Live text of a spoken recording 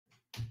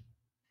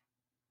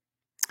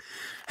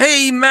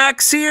Hey,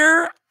 Max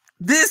here.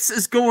 This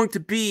is going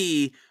to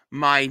be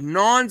my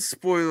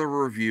non-spoiler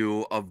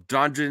review of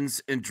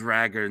Dungeons and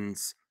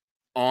Dragons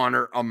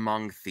Honor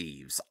Among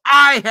Thieves.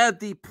 I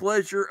had the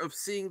pleasure of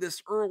seeing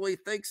this early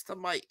thanks to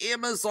my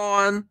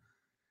Amazon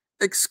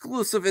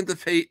exclusive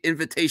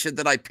invitation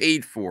that I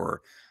paid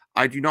for.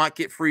 I do not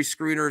get free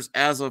screeners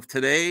as of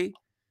today.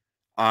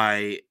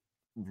 I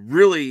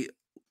really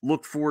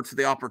look forward to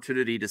the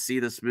opportunity to see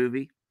this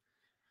movie.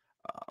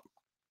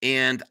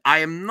 And I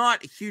am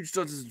not a huge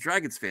Dungeons &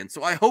 Dragons fan,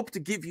 so I hope to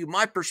give you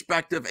my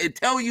perspective and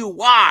tell you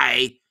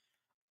why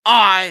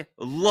I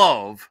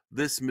love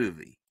this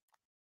movie.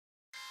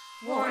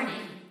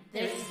 Warning,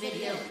 this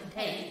video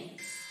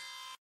contains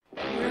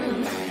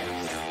rumors,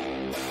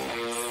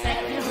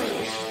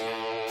 speculation,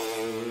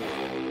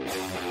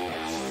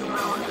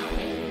 strong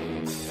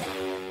opinions,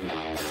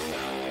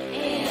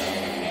 and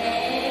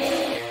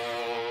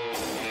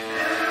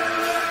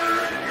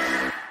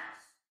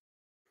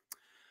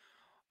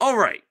All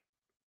right.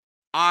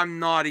 I'm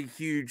not a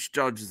huge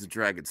Dungeons &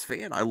 Dragons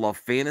fan. I love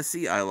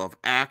fantasy. I love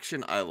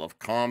action. I love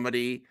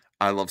comedy.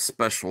 I love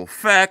special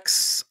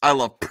effects. I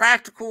love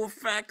practical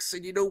effects.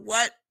 And you know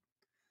what?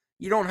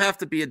 You don't have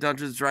to be a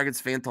Dungeons & Dragons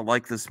fan to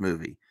like this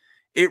movie.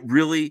 It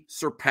really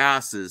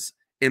surpasses,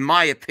 in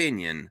my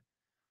opinion,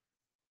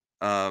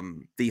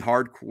 the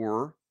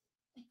hardcore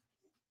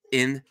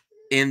in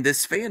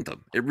this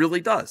fandom. It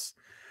really does.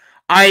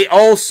 I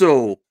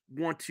also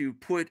want to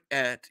put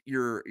at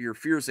your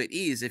fears at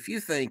ease. If you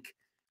think,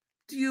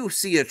 do you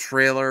see a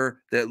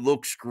trailer that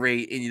looks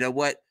great? And you know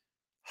what?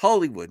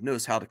 Hollywood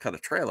knows how to cut a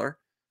trailer.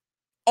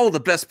 All the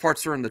best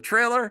parts are in the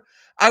trailer.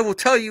 I will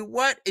tell you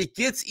what, it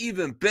gets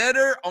even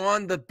better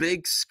on the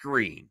big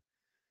screen.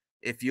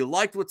 If you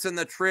liked what's in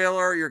the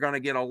trailer, you're going to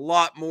get a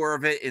lot more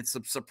of it and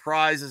some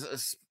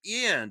surprises.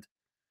 And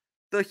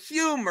the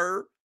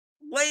humor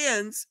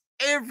lands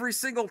every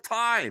single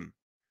time.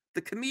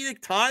 The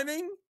comedic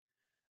timing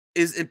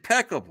is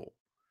impeccable.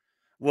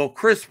 Well,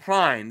 Chris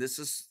Pine, this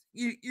is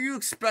you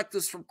expect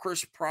this from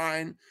Chris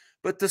Pine,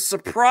 but the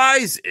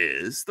surprise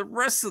is the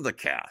rest of the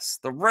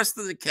cast. The rest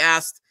of the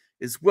cast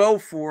is well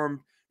formed.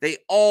 They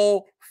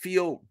all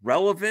feel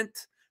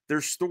relevant.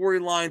 Their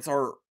storylines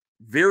are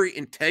very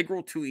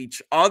integral to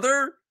each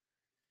other.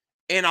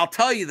 And I'll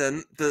tell you,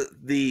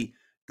 the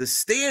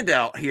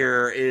standout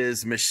here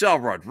is Michelle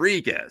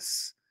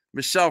Rodriguez.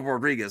 Michelle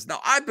Rodriguez. Now,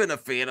 I've been a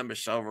fan of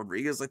Michelle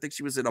Rodriguez. I think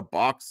she was in a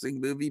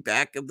boxing movie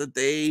back in the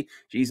day.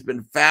 She's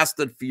been Fast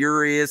and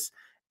Furious,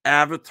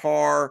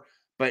 Avatar,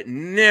 but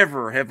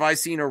never have I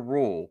seen a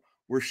role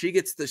where she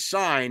gets to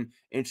shine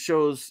and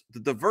shows the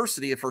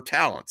diversity of her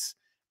talents.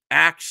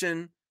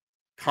 Action,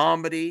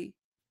 comedy,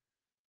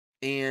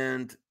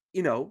 and,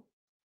 you know,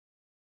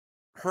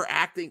 her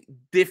acting,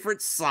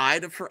 different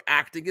side of her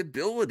acting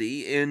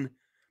ability. And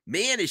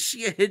man, is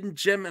she a hidden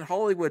gem in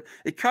Hollywood.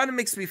 It kind of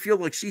makes me feel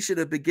like she should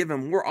have been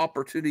given more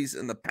opportunities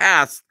in the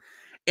past.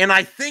 And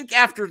I think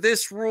after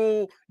this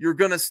role, you're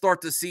going to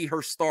start to see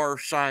her star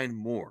shine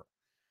more.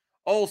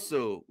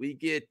 Also, we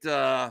get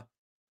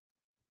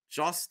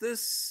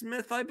Justice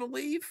Smith, I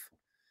believe.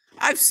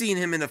 I've seen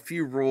him in a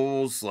few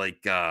roles,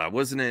 like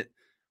wasn't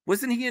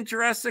he in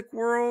Jurassic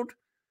World?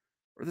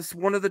 Or this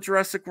one of the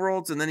Jurassic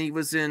Worlds, and then he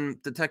was in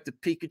Detective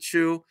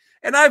Pikachu.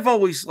 And I've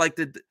always liked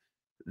it.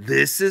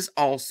 This is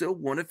also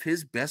one of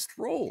his best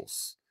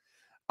roles.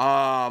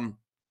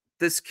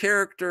 This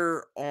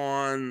character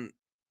on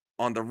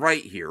the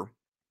right here,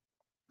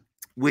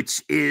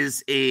 which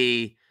is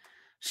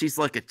she's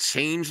like a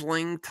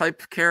changeling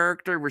type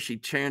character where she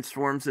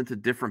transforms into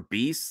different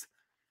beasts.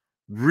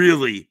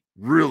 Really,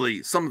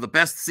 really some of the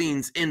best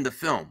scenes in the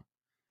film.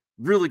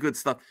 Really good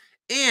stuff.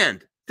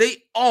 And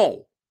they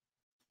all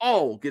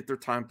get their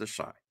time to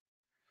shine.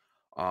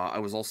 I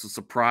was also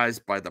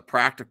surprised by the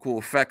practical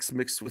effects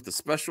mixed with the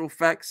special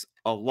effects.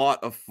 A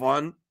lot of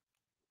fun.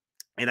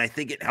 And I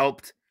think it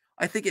helped.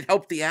 I think it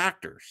helped the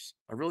actors.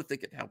 I really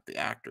think it helped the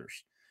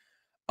actors.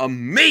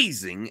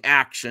 Amazing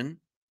action.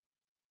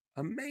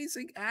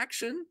 Amazing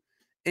action.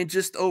 And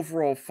just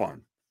overall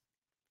fun.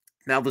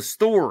 Now, the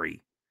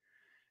story.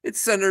 It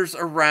centers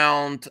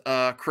around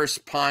Chris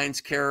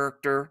Pine's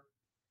character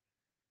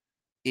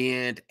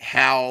and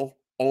how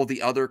all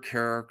the other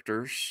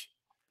characters,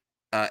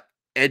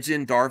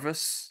 Edgin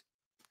Darvis,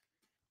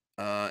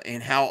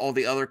 and how all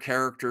the other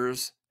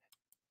characters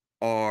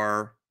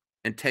are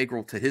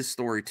integral to his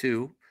story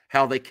too,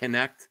 how they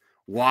connect,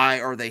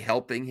 why are they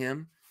helping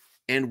him,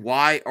 and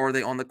why are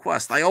they on the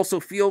quest. I also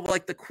feel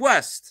like the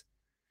quest,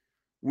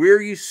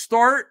 where you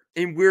start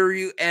and where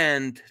you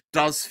end,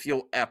 does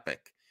feel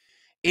epic.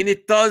 And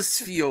it does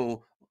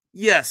feel,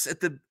 yes, at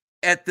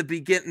the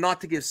begin,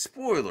 not to give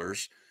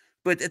spoilers,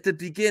 but at the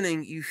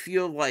beginning, you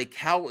feel like,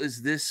 how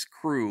is this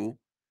crew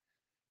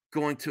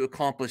going to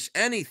accomplish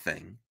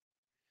anything?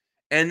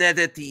 And then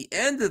at the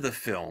end of the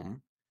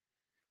film,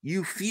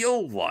 you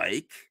feel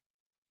like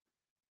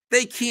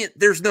they can't,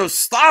 there's no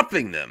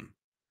stopping them.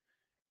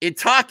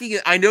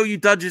 I know you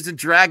Dungeons and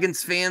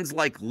Dragons fans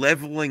like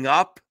leveling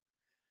up.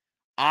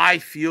 I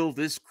feel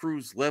this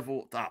crew's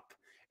leveled up.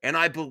 And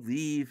I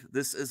believe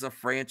this is a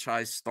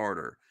franchise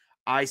starter.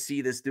 I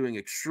see this doing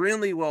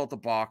extremely well at the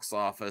box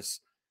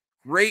office,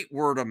 great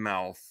word of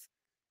mouth,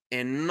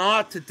 and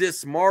not to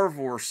diss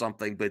Marvel or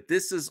something, but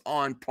this is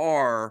on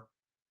par.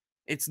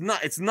 It's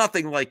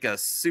nothing like a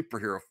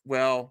superhero.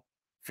 Well,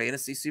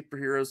 fantasy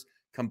superheroes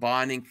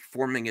combining,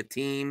 forming a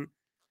team.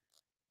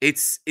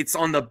 It's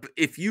on the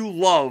if you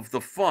love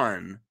the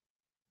fun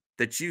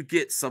that you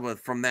get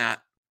from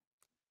that,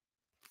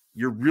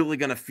 you're really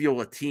gonna feel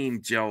a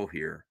team gel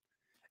here.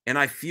 And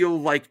I feel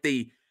like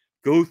they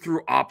go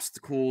through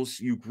obstacles,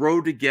 you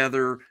grow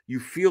together, you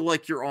feel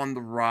like you're on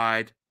the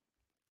ride.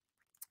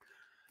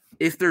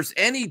 If there's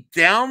any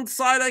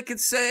downside I could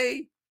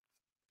say,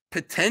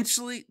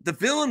 potentially, the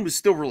villain was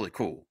still really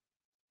cool.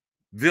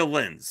 The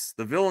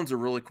villains are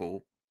really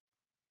cool.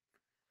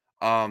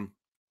 Um,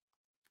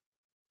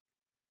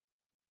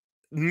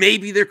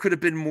 maybe there could have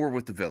been more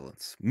with the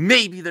villains.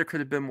 Maybe there could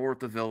have been more with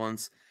the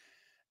villains.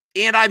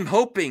 And I'm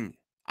hoping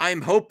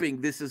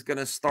this is going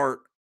to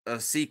start a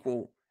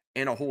sequel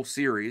and a whole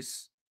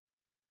series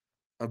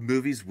of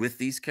movies with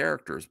these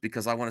characters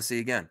because I want to see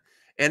again.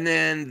 And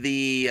then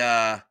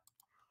the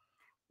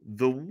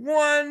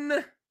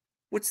one,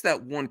 what's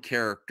that one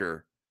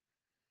character?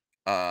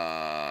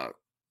 Uh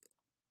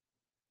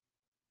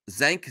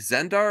Zank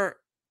Zendar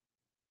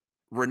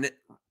Rene,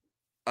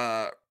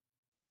 uh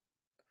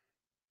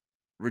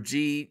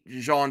Raji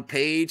Jean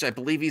Page. I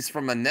believe he's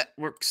from a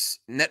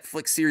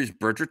Netflix series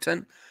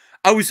Bridgerton.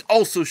 I was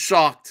also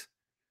shocked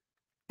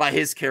by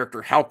his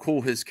character, how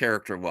cool his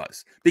character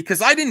was.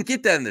 Because I didn't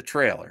get that in the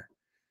trailer.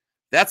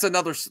 That's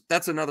another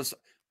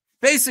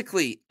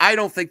basically, I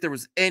don't think there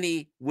was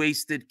any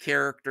wasted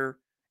character,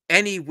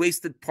 any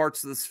wasted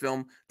parts of this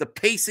film. The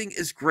pacing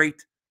is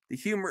great, the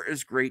humor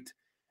is great,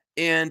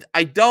 and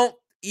I don't,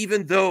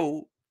 even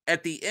though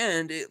at the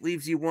end it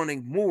leaves you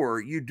wanting more,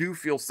 you do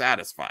feel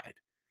satisfied.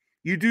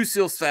 You do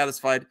feel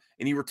satisfied,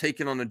 and you were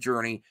taken on a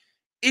journey.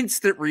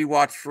 Instant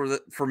rewatch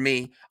for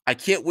me. I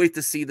can't wait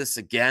to see this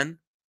again.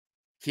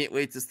 Can't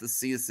wait to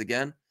see this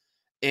again.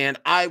 And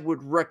I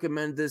would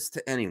recommend this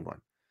to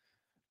anyone.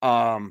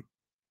 Um,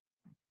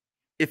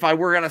 if I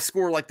were gonna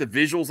score like the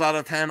visuals out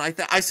of 10, I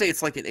say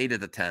it's like an 8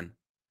 out of 10.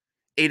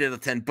 8 out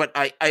of 10. But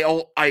I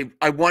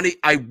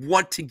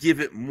want to give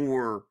it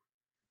more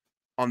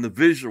on the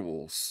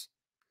visuals,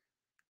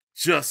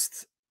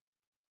 just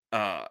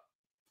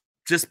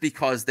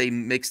because they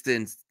mixed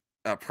in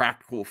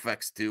practical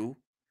effects too,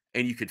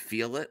 and you could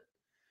feel it.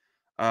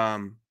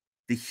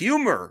 The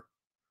humor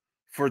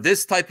for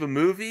this type of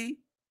movie,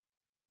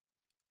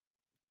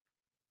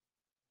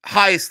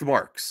 highest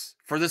marks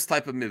for this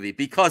type of movie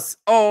because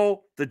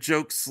the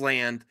jokes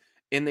land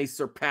and they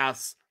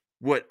surpass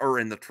what are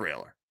in the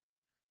trailer.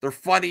 They're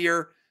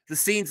funnier. The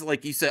scenes,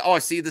 like you said, I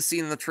see the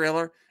scene in the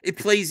trailer. It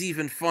plays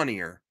even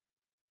funnier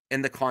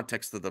in the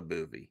context of the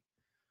movie.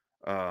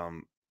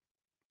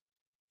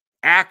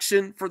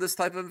 Action for this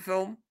type of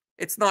film,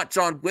 it's not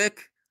John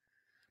Wick,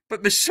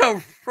 but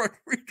Michelle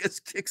Rodriguez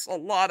kicks a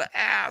lot of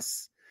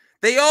ass.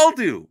 They all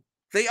do.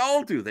 They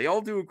all do. They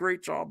all do a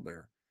great job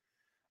there.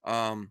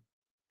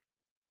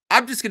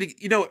 I'm just going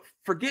to,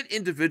 forget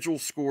individual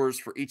scores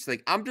for each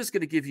thing. I'm just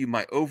going to give you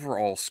my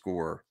overall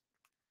score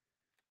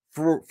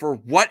for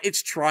what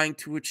it's trying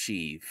to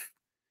achieve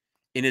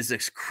in is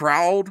this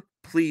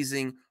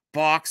crowd-pleasing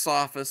box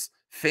office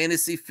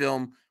fantasy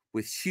film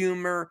with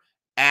humor,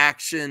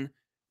 action,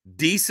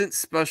 decent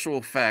special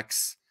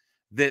effects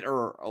that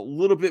are a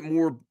little bit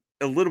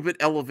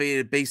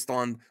elevated based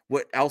on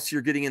what else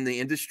you're getting in the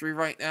industry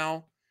right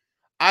now.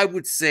 I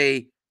would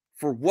say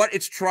for what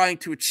it's trying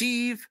to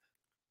achieve,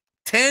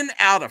 10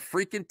 out of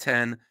freaking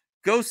 10.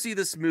 Go see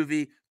this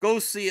movie. Go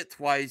see it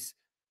twice.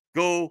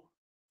 Go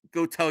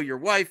tell your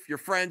wife, your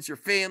friends, your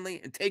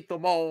family, and take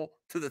them all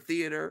to the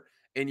theater,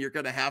 and you're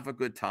going to have a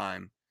good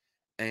time.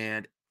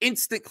 And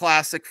instant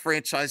classic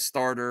franchise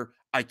starter.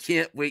 I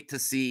can't wait to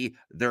see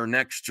their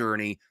next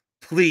journey.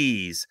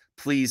 Please,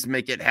 please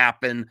make it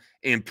happen.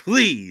 And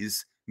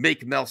please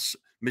make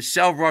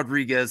Michelle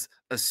Rodriguez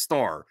a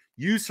star.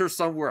 Use her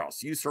somewhere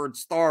else. Use her in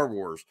Star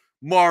Wars,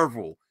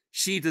 Marvel.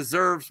 She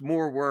deserves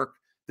more work.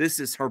 This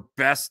is her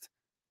best,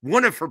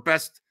 one of her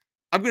best.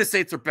 I'm going to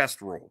say it's her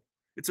best role.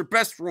 It's her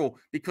best role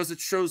because it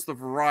shows the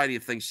variety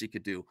of things she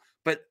could do.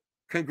 But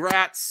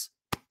congrats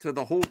to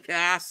the whole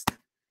cast.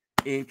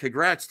 And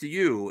congrats to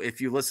you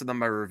if you listen to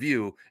my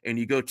review and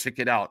you go check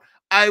it out.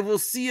 I will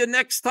see you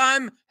next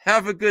time.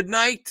 Have a good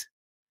night.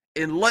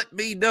 And let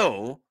me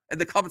know in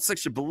the comment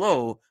section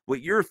below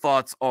what your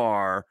thoughts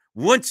are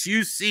once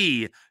you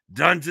see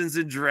Dungeons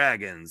and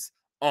Dragons: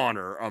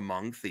 Honor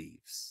Among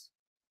Thieves.